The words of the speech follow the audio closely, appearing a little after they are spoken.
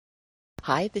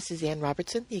Hi, this is Ann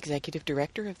Robertson, the Executive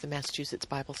Director of the Massachusetts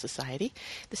Bible Society.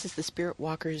 This is the Spirit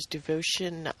Walkers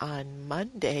devotion on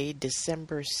Monday,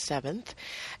 December 7th.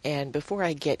 And before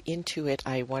I get into it,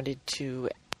 I wanted to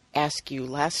ask you,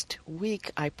 last week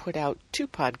I put out 2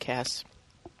 podcasts,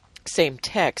 same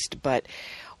text, but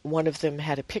one of them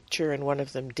had a picture and one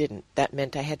of them didn't. That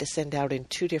meant I had to send out in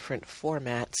 2 different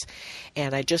formats.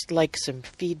 And I'd just like some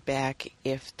feedback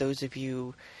if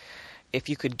you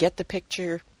could get the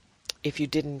picture. If you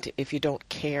don't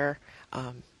care,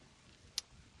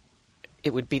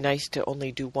 it would be nice to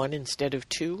only do 1 instead of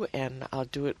 2, and I'll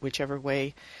do it whichever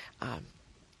way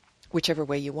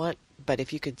you want. But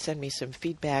if you could send me some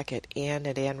feedback at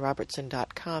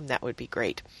ann@annrobertson.com, that would be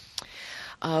great.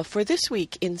 For this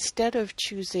week, instead of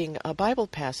choosing a Bible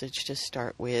passage to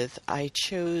start with, I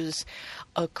chose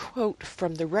a quote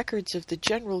from the records of the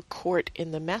General Court in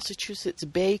the Massachusetts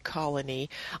Bay Colony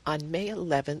on May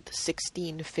 11th,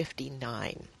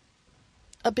 1659.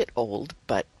 A bit old,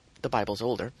 but the Bible's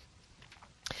older.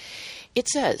 It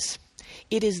says,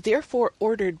 "It is therefore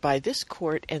ordered by this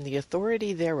court and the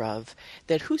authority thereof,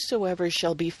 that whosoever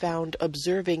shall be found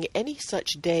observing any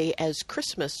such day as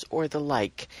Christmas or the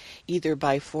like, either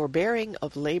by forbearing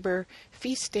of labor,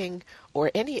 feasting,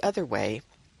 or any other way,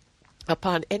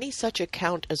 upon any such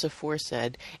account as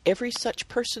aforesaid, every such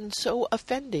person so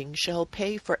offending shall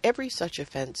pay for every such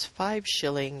offense 5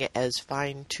 shilling as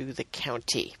fine to the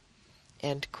county."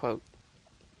 End quote.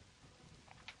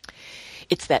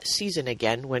 It's that season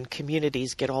again when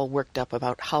communities get all worked up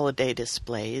about holiday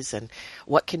displays and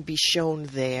what can be shown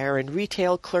there, and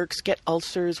retail clerks get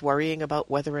ulcers worrying about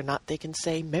whether or not they can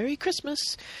say Merry Christmas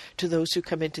to those who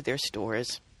come into their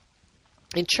stores.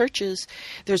 In churches,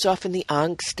 there's often the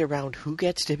angst around who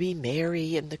gets to be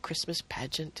Mary in the Christmas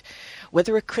pageant,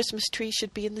 whether a Christmas tree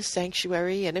should be in the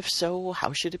sanctuary, and if so,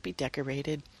 how should it be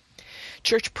decorated.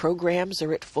 Church programs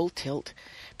are at full tilt.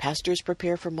 Pastors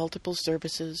prepare for multiple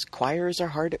services, choirs are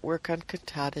hard at work on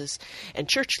cantatas, and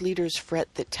church leaders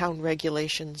fret that town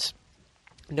regulations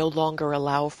no longer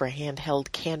allow for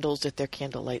handheld candles at their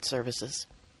candlelight services.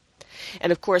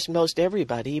 And of course, most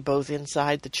everybody, both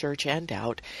inside the church and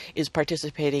out, is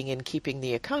participating in keeping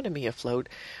the economy afloat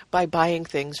by buying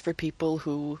things for people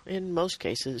who, in most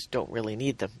cases, don't really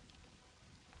need them.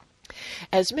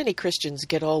 As many Christians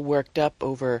get all worked up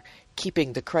over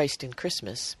keeping the Christ in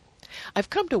Christmas, I've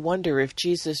come to wonder if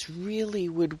Jesus really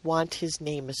would want his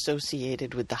name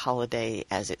associated with the holiday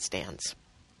as it stands.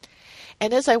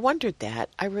 And as I wondered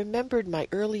that, I remembered my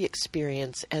early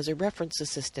experience as a reference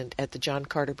assistant at the John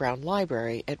Carter Brown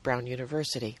Library at Brown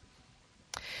University.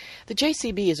 The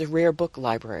JCB is a rare book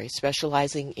library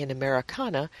specializing in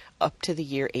Americana up to the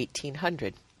year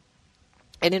 1800.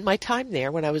 And in my time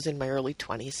there, when I was in my early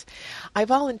 20s, I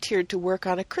volunteered to work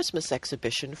on a Christmas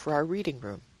exhibition for our reading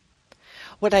room.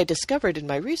 What I discovered in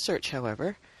my research,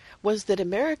 however, was that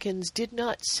Americans did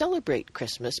not celebrate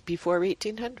Christmas before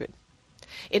 1800.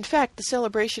 In fact, the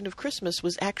celebration of Christmas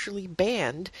was actually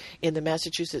banned in the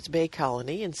Massachusetts Bay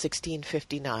Colony in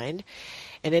 1659,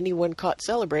 and anyone caught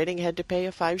celebrating had to pay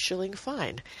a 5 shilling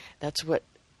fine. That's what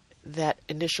that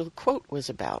initial quote was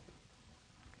about.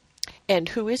 And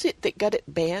who is it that got it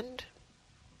banned?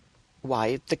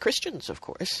 Why, the Christians, of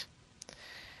course.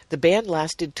 The ban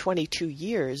lasted 22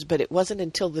 years, but it wasn't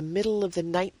until the middle of the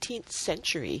 19th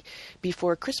century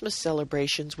before Christmas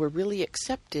celebrations were really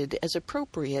accepted as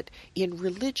appropriate in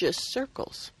religious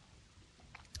circles.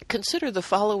 Consider the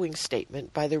following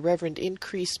statement by the Reverend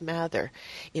Increase Mather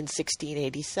in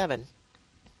 1687.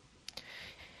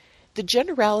 "The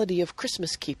generality of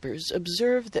Christmas keepers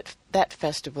observe that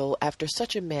festival after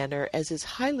such a manner as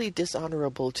is highly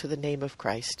dishonorable to the name of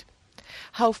Christ.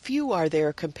 How few are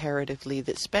there comparatively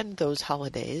that spend those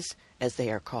holidays, as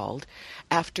they are called,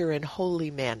 after an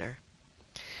holy manner.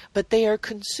 But they are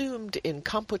consumed in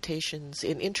computations,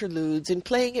 in interludes, in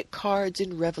playing at cards,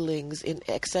 in revellings, in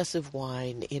excessive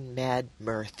wine, in mad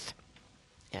mirth."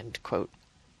 End quote.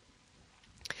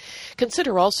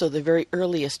 Consider also the very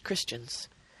earliest Christians.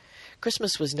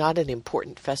 Christmas was not an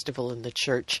important festival in the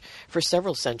church for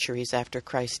several centuries after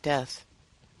Christ's death.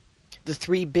 The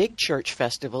 3 big church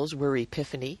festivals were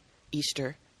Epiphany,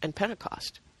 Easter, and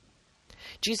Pentecost.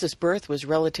 Jesus' birth was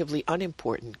relatively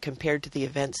unimportant compared to the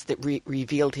events that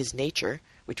revealed his nature,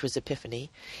 which was Epiphany,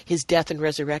 his death and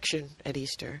resurrection at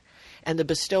Easter, and the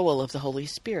bestowal of the Holy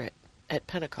Spirit at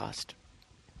Pentecost.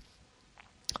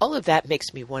 All of that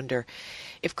makes me wonder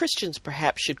if Christians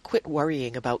perhaps should quit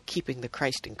worrying about keeping the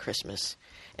Christ in Christmas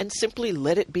and simply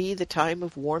let it be the time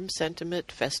of warm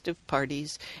sentiment, festive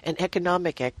parties, and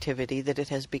economic activity that it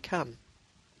has become.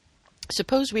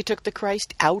 Suppose we took the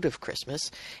Christ out of Christmas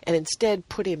and instead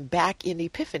put him back in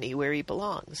Epiphany where he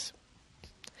belongs.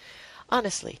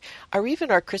 Honestly, are even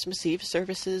our Christmas Eve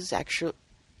services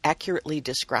accurately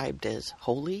described as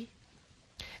holy?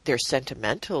 They're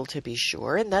sentimental, to be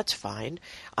sure, and that's fine.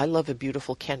 I love a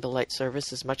beautiful candlelight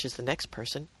service as much as the next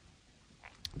person.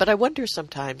 But I wonder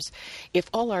sometimes if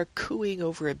all our cooing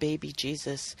over a baby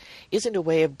Jesus isn't a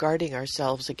way of guarding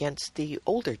ourselves against the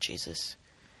older Jesus.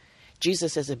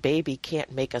 Jesus as a baby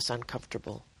can't make us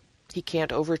uncomfortable. He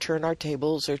can't overturn our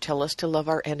tables or tell us to love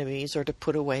our enemies or to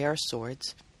put away our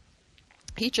swords.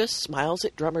 He just smiles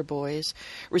at drummer boys,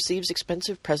 receives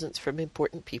expensive presents from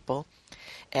important people,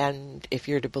 and, if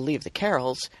you're to believe the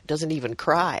carols, doesn't even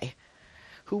cry.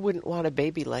 Who wouldn't want a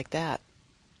baby like that?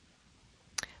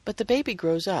 But the baby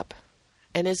grows up,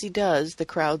 and as he does, the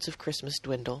crowds of Christmas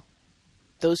dwindle.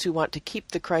 Those who want to keep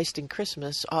the Christ in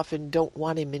Christmas often don't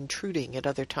want him intruding at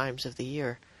other times of the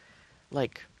year,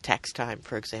 like tax time,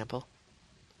 for example.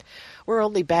 We're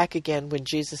only back again when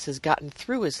Jesus has gotten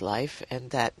through his life and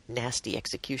that nasty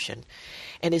execution,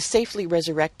 and is safely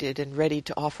resurrected and ready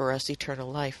to offer us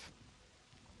eternal life.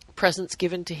 Presents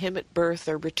given to him at birth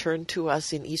are returned to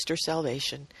us in Easter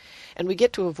salvation, and we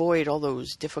get to avoid all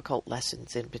those difficult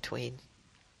lessons in between.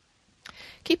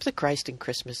 Keep the Christ in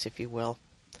Christmas, if you will.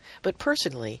 But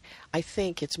personally, I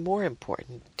think it's more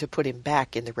important to put him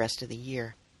back in the rest of the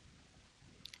year.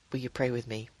 Will you pray with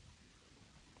me?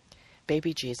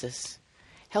 Baby Jesus,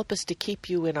 help us to keep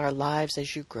you in our lives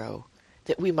as you grow,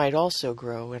 that we might also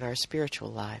grow in our spiritual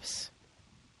lives.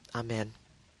 Amen.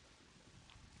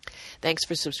 Thanks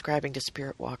for subscribing to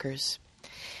Spirit Walkers.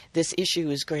 This issue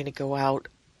is going to go out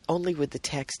only with the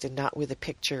text and not with a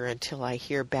picture until I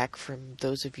hear back from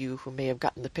those of you who may have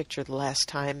gotten the picture the last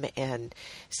time and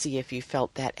see if you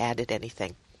felt that added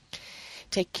anything.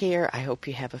 Take care. I hope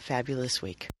you have a fabulous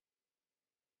week.